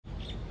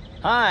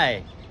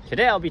Hi!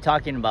 Today I'll be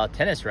talking about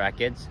tennis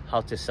rackets,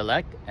 how to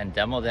select and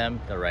demo them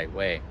the right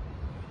way.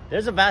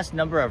 There's a vast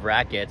number of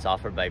rackets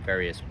offered by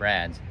various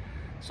brands,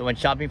 so when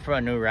shopping for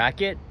a new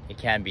racket, it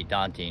can be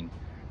daunting.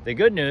 The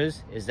good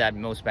news is that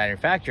most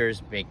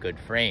manufacturers make good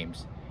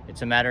frames.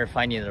 It's a matter of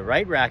finding the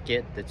right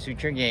racket that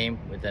suits your game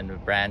within the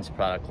brand's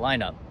product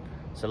lineup.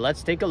 So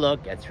let's take a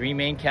look at three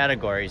main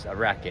categories of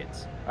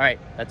rackets. Alright,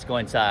 let's go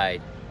inside.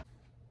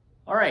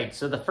 Alright,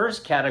 so the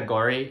first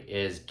category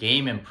is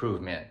game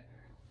improvement.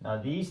 Now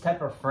these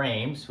type of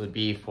frames would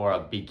be for a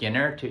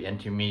beginner to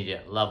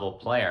intermediate level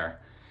player.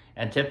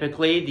 And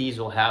typically these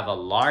will have a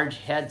large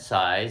head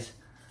size,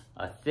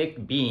 a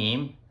thick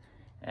beam,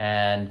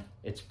 and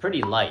it's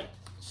pretty light.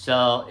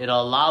 So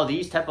it'll allow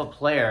these type of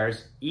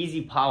players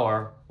easy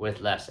power with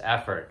less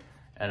effort.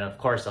 And of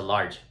course a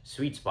large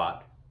sweet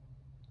spot.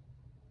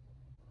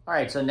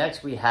 Alright, so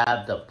next we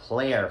have the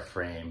player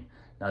frame.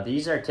 Now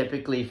these are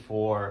typically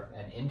for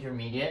an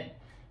intermediate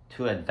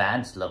to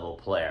advanced level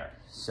player.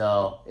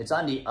 So it's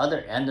on the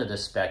other end of the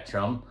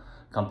spectrum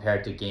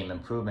compared to game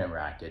improvement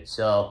rackets.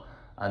 So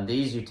on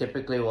these you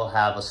typically will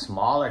have a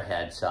smaller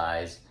head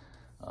size,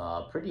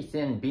 pretty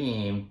thin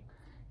beam,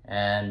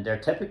 and they're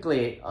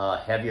typically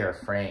heavier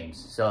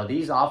frames. So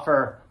these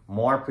offer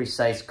more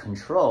precise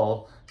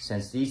control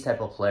since these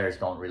type of players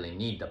don't really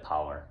need the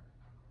power.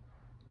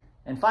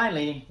 And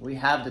finally, we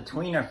have the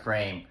tweener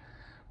frame,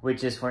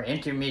 which is for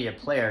intermediate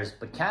players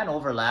but can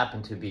overlap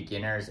into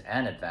beginners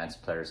and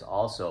advanced players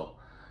also.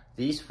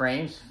 These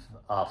frames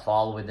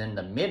fall within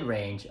the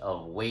mid-range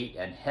of weight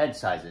and head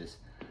sizes.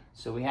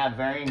 So we have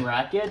varying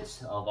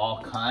rackets of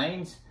all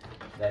kinds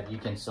that you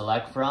can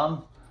select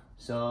from.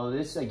 So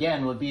this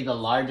again would be the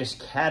largest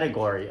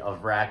category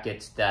of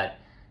rackets that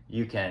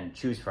you can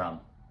choose from.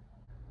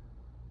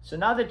 So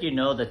now that you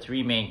know the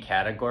three main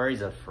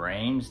categories of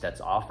frames that's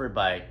offered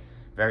by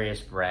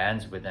various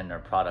brands within their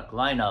product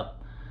lineup,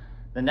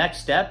 the next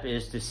step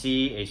is to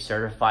see a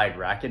certified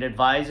racket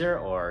advisor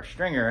or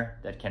stringer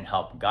that can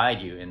help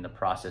guide you in the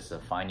process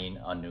of finding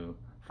a new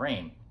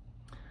frame.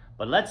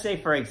 But let's say,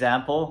 for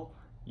example,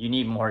 you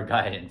need more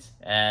guidance.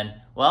 And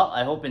well,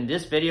 I hope in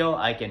this video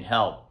I can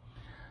help.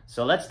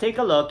 So let's take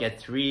a look at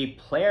three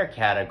player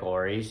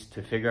categories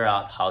to figure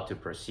out how to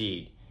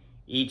proceed.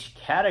 Each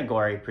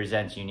category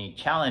presents unique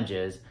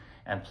challenges,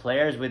 and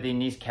players within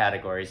these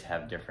categories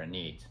have different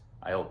needs.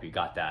 I hope you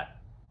got that.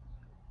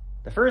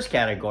 The first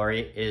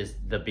category is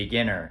the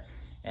beginner,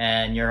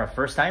 and you're a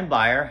first-time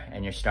buyer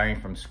and you're starting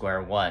from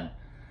square one.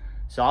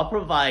 So I'll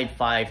provide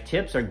 5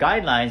 tips or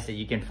guidelines that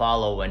you can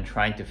follow when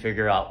trying to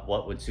figure out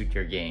what would suit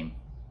your game.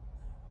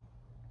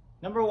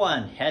 Number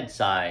 1, head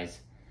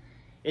size.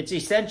 It's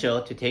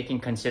essential to take in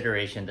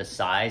consideration the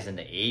size and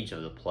the age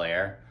of the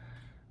player.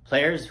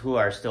 Players who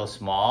are still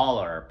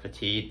small or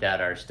petite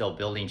that are still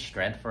building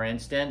strength, for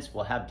instance,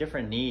 will have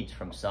different needs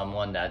from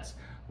someone that's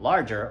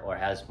larger or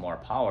has more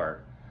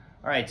power.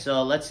 All right,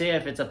 so let's say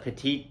if it's a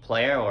petite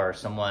player or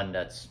someone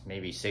that's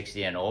maybe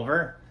 60 and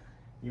over,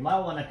 you might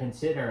want to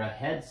consider a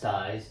head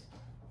size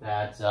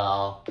that's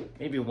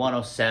maybe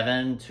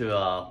 107 to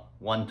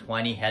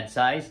 120 head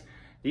size.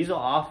 These will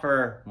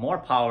offer more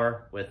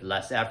power with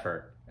less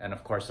effort and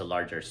of course a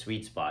larger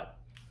sweet spot.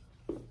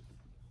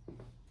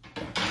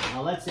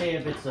 Now let's say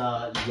if it's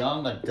a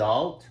young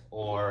adult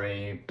or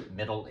a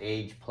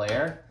middle-aged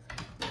player,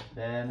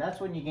 then that's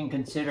when you can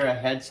consider a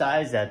head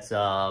size that's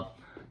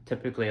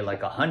typically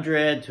like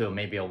 100 to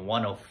maybe a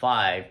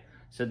 105.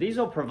 So these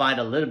will provide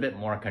a little bit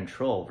more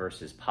control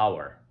versus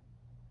power.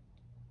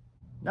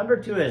 Number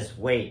 2 is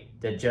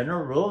weight. The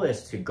general rule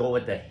is to go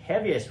with the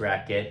heaviest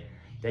racket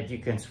that you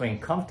can swing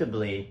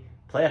comfortably,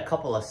 play a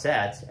couple of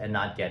sets, and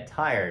not get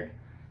tired.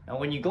 Now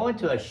when you go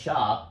into a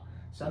shop,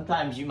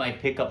 sometimes you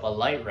might pick up a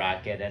light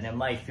racket and it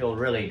might feel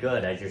really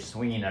good as you're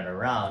swinging it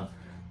around.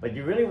 But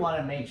you really want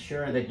to make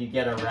sure that you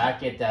get a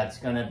racket that's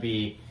going to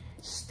be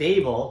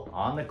stable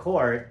on the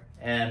court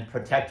and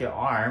protect your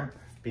arm,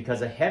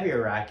 because a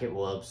heavier racket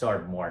will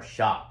absorb more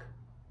shock.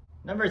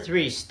 Number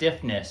 3,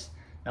 stiffness.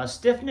 Now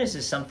stiffness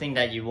is something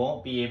that you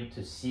won't be able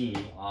to see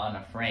on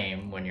a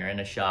frame when you're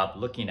in a shop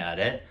looking at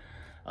it.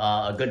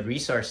 A good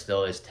resource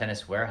though is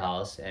Tennis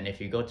Warehouse, and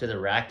if you go to the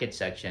racket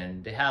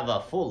section, they have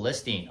a full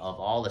listing of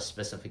all the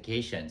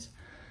specifications.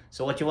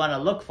 So what you want to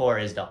look for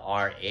is the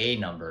RA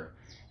number,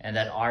 and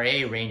that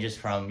RA ranges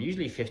from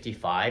usually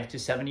 55 to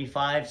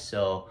 75.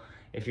 So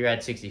if you're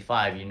at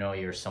 65, you know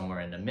you're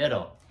somewhere in the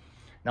middle.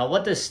 Now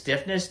what does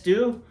stiffness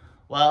do?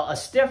 Well, a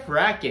stiff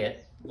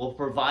racket will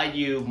provide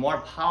you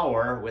more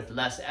power with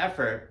less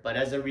effort, but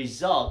as a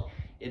result,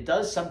 it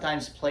does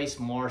sometimes place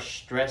more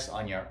stress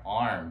on your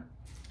arm.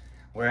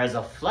 Whereas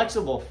a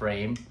flexible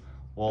frame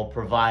will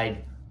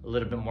provide a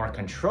little bit more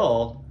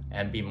control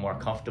and be more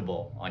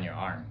comfortable on your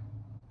arm.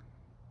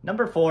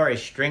 Number 4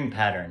 is string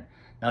pattern.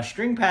 Now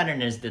string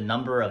pattern is the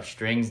number of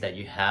strings that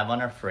you have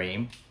on a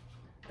frame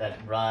that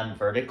run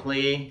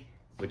vertically,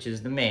 which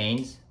is the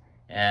mains,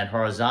 and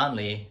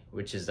horizontally,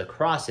 which is the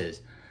crosses.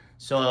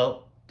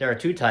 So there are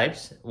 2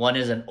 types. One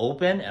is an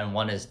open and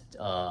one is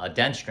a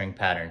dense string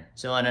pattern.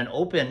 So in an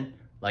open,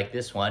 like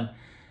this one,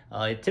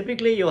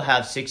 Typically you'll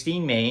have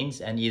 16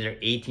 mains and either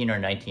 18 or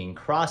 19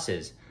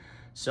 crosses.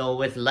 So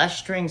with less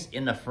strings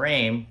in the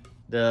frame,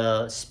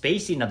 the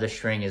spacing of the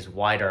string is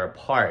wider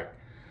apart.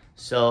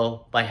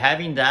 So by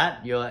having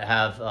that, you'll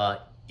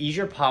have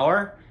easier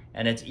power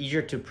and it's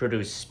easier to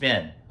produce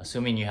spin,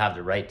 assuming you have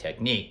the right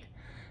technique.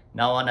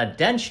 Now on a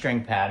dense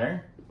string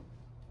pattern,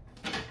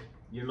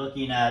 you're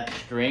looking at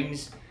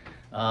strings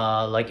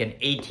like an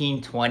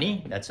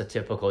 18-20. That's a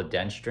typical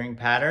dense string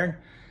pattern.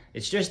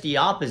 It's just the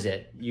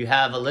opposite. You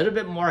have a little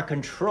bit more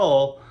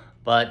control,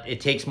 but it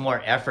takes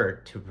more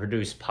effort to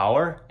produce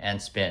power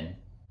and spin.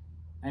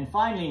 And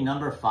finally,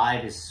 number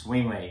 5 is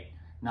swing weight.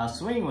 Now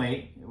swing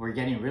weight, we're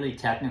getting really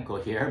technical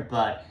here,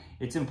 but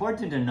it's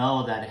important to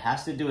know that it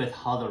has to do with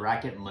how the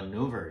racket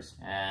maneuvers,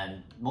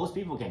 and most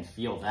people can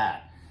feel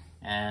that.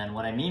 And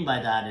what I mean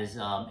by that is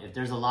if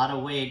there's a lot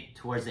of weight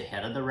towards the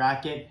head of the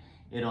racket,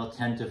 it'll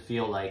tend to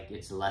feel like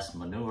it's less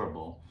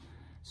maneuverable.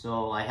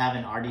 So I have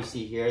an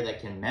RDC here that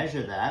can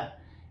measure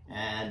that,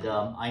 and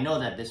I know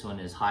that this one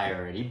is high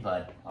already,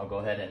 but I'll go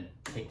ahead and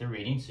take the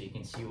reading so you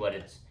can see what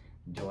it's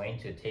doing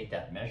to take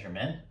that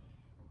measurement.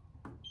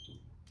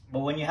 But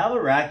when you have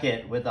a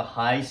racket with a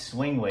high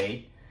swing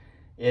weight,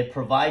 it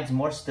provides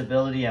more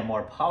stability and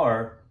more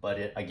power,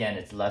 but again,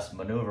 it's less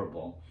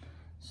maneuverable.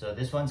 So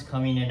this one's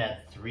coming in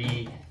at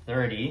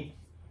 330,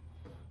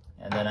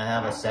 and then I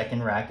have a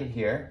second racket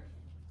here.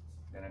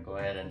 I'm gonna go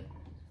ahead and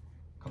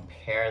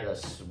compare the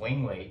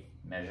swing weight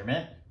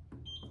measurement.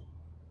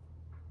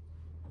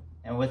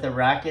 And with a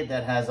racket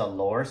that has a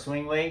lower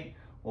swing weight,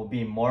 will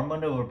be more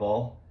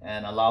maneuverable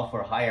and allow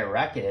for higher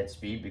racket head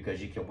speed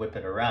because you can whip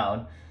it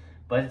around,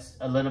 but it's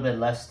a little bit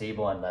less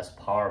stable and less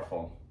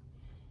powerful.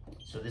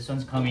 So this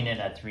one's coming in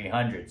at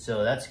 300.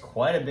 So that's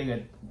quite a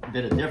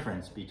bit of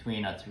difference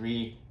between a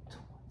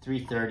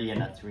 330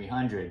 and a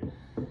 300.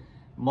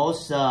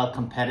 Most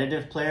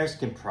competitive players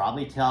can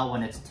probably tell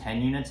when it's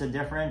 10 units of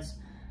difference.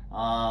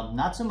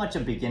 Not so much a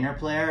beginner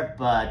player,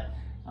 but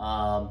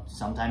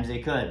sometimes they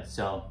could.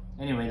 So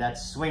anyway,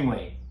 that's swing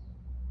weight.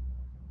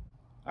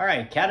 All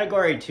right,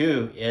 category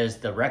 2 is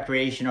the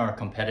recreational or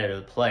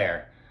competitive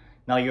player.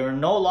 Now you're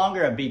no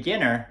longer a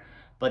beginner,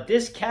 but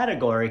this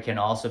category can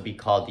also be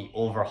called the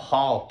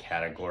overhaul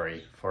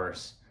category for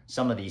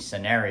some of these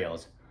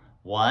scenarios.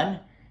 1,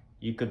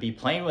 you could be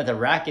playing with a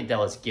racket that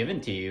was given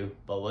to you,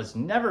 but was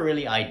never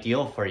really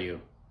ideal for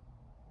you.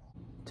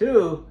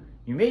 2,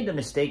 you made the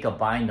mistake of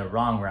buying the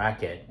wrong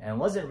racket and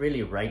wasn't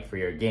really right for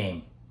your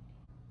game.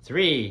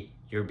 3,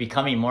 you're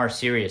becoming more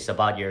serious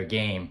about your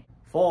game.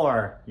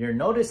 4, you're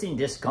noticing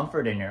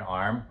discomfort in your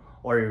arm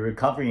or you're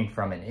recovering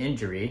from an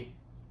injury.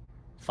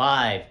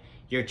 5,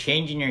 you're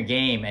changing your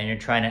game and you're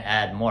trying to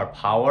add more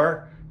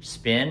power,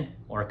 spin,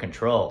 or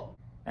control.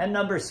 And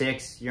number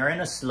 6, you're in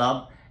a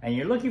slump and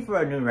you're looking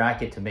for a new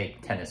racket to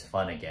make tennis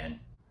fun again.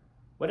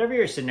 Whatever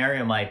your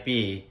scenario might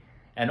be,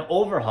 an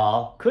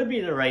overhaul could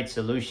be the right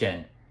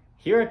solution.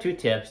 Here are 2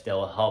 tips that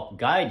will help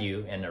guide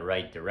you in the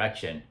right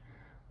direction.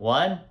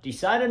 1,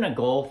 decide on a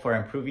goal for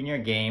improving your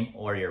game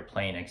or your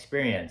playing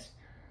experience.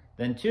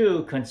 Then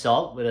 2,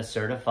 consult with a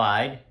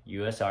certified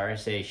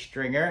USRSA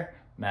stringer,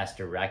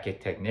 master racket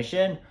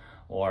technician,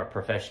 or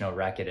professional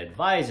racket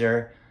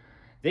advisor.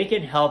 They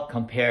can help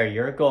compare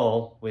your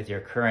goal with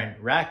your current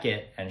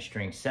racket and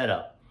string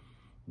setup.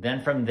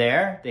 Then from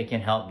there, they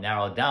can help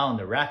narrow down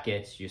the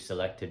rackets you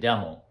select to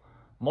demo.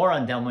 More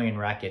on demoing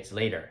rackets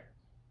later.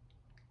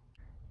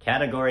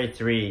 Category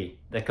 3,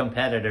 the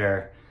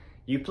competitor.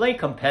 You play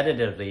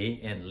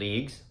competitively in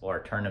leagues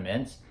or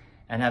tournaments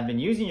and have been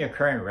using your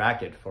current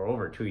racket for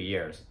over 2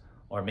 years,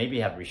 or maybe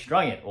have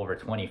restrung it over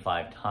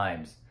 25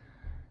 times.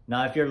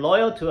 Now, if you're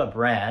loyal to a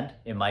brand,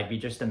 it might be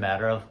just a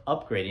matter of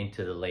upgrading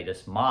to the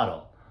latest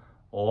model.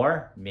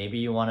 Or maybe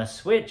you want to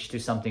switch to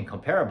something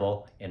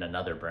comparable in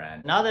another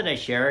brand. Now that I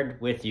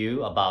shared with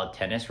you about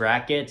tennis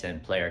rackets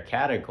and player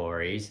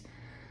categories,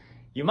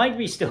 you might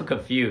be still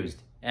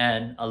confused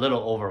and a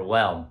little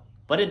overwhelmed,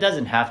 but it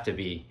doesn't have to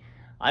be.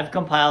 I've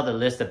compiled a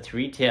list of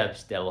 3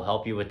 tips that will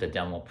help you with the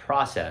demo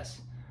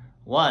process.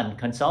 1,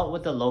 consult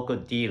with a local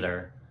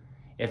dealer.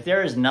 If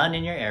there is none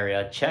in your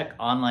area, check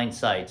online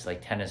sites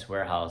like Tennis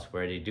Warehouse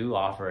where they do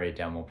offer a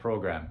demo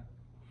program.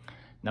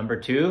 Number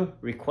 2,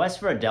 request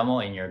for a demo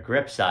in your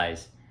grip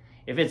size.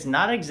 If it's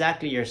not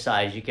exactly your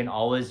size, you can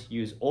always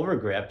use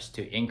overgrips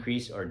to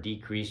increase or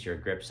decrease your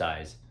grip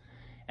size.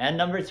 And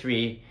number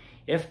 3,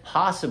 if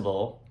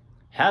possible,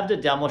 have the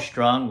demo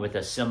strung with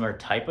a similar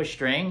type of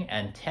string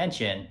and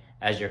tension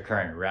as your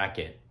current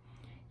racket.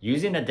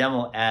 Using a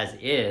demo as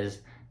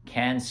is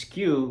can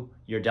skew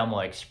your demo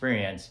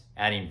experience,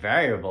 adding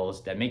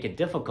variables that make it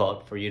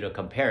difficult for you to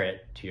compare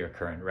it to your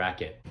current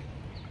racket.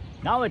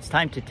 Now it's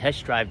time to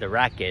test drive the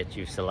rackets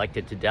you've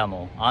selected to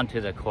demo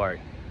onto the court.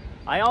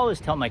 I always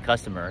tell my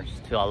customers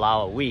to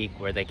allow a week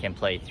where they can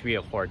play 3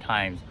 or 4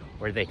 times,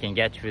 where they can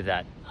get through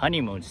that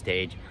honeymoon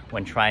stage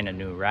when trying a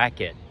new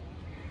racket.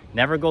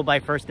 Never go by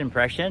first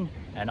impression,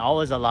 and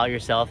always allow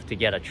yourself to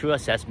get a true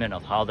assessment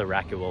of how the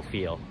racket will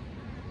feel.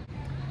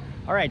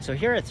 All right, so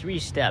here are 3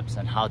 steps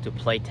on how to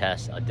play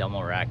test a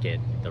demo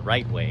racket the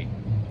right way.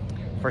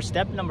 For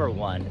step number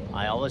 1,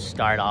 I always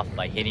start off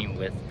by hitting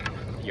with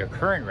your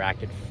current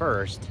racket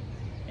first,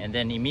 and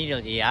then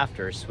immediately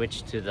after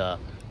switch to the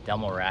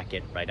demo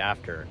racket right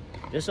after.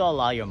 This will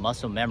allow your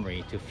muscle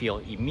memory to feel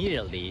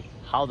immediately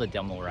how the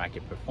demo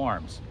racket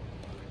performs.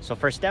 So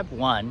for step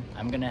 1,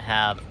 I'm going to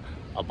have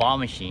a ball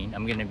machine.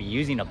 I'm going to be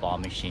using a ball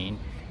machine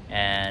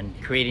and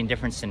creating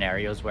different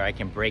scenarios where I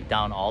can break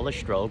down all the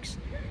strokes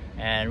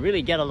and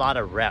really get a lot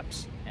of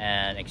reps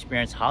and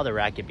experience how the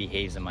racket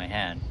behaves in my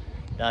hand.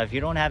 Now, if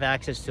you don't have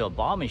access to a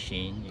ball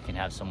machine, you can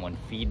have someone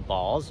feed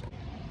balls.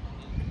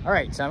 All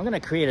right, so I'm going to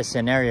create a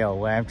scenario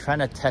where I'm trying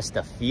to test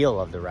the feel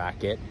of the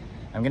racket.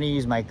 I'm going to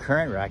use my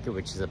current racket,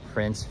 which is a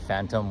Prince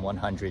Phantom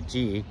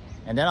 100G,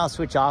 and then I'll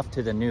switch off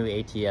to the new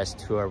ATS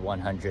Tour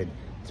 100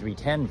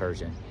 310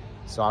 version.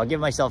 So I'll give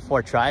myself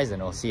 4 tries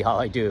and we'll see how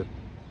I do.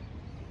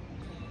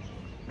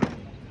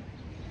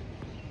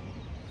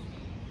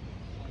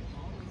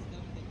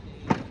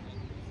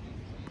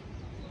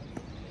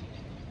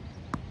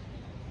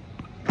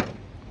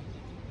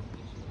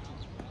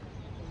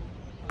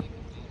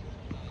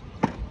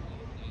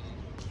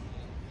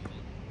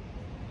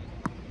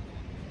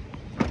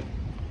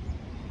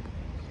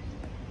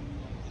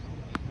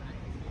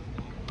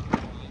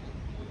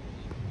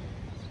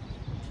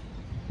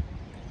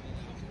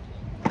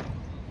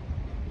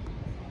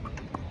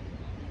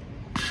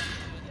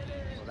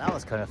 That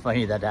was kind of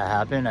funny that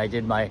happened. I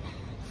did my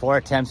 4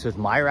 attempts with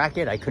my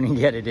racket. I couldn't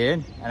get it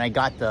in, and I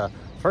got the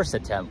first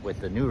attempt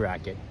with the new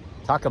racket.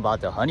 Talk about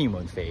the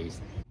honeymoon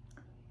phase.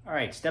 All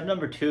right, step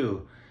number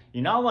 2.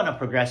 You now want to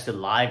progress to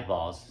live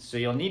balls. So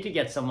you'll need to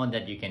get someone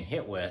that you can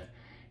hit with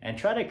and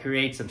try to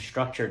create some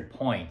structured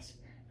points.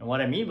 And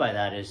what I mean by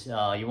that is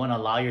you want to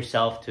allow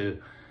yourself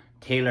to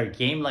tailor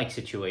game-like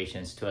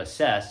situations to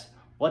assess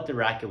what the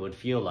racket would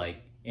feel like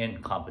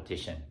in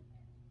competition.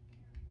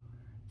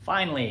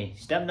 Finally,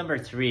 step number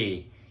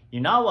 3, you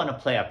now want to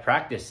play a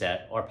practice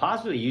set or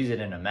possibly use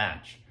it in a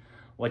match.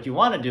 What you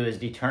want to do is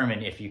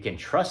determine if you can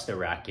trust the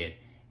racket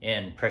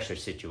in pressure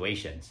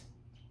situations.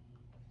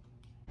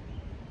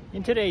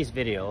 In today's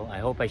video, I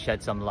hope I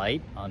shed some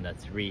light on the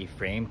 3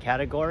 frame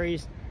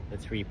categories, the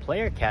 3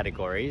 player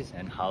categories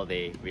and how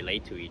they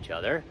relate to each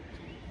other,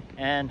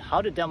 and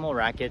how to demo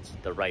rackets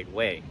the right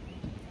way.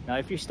 Now,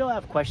 if you still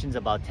have questions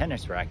about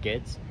tennis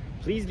rackets,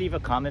 please leave a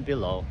comment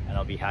below and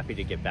I'll be happy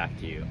to get back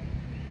to you.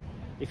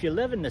 If you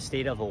live in the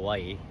state of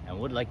Hawaii and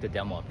would like to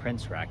demo a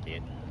Prince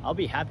racket, I'll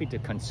be happy to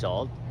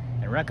consult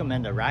and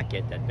recommend a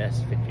racket that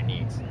best fits your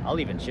needs. I'll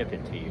even ship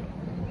it to you.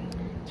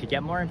 To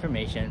get more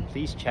information,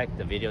 please check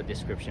the video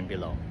description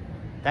below.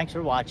 Thanks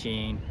for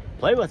watching,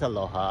 play with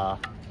aloha,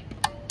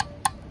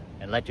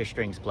 and let your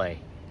strings play.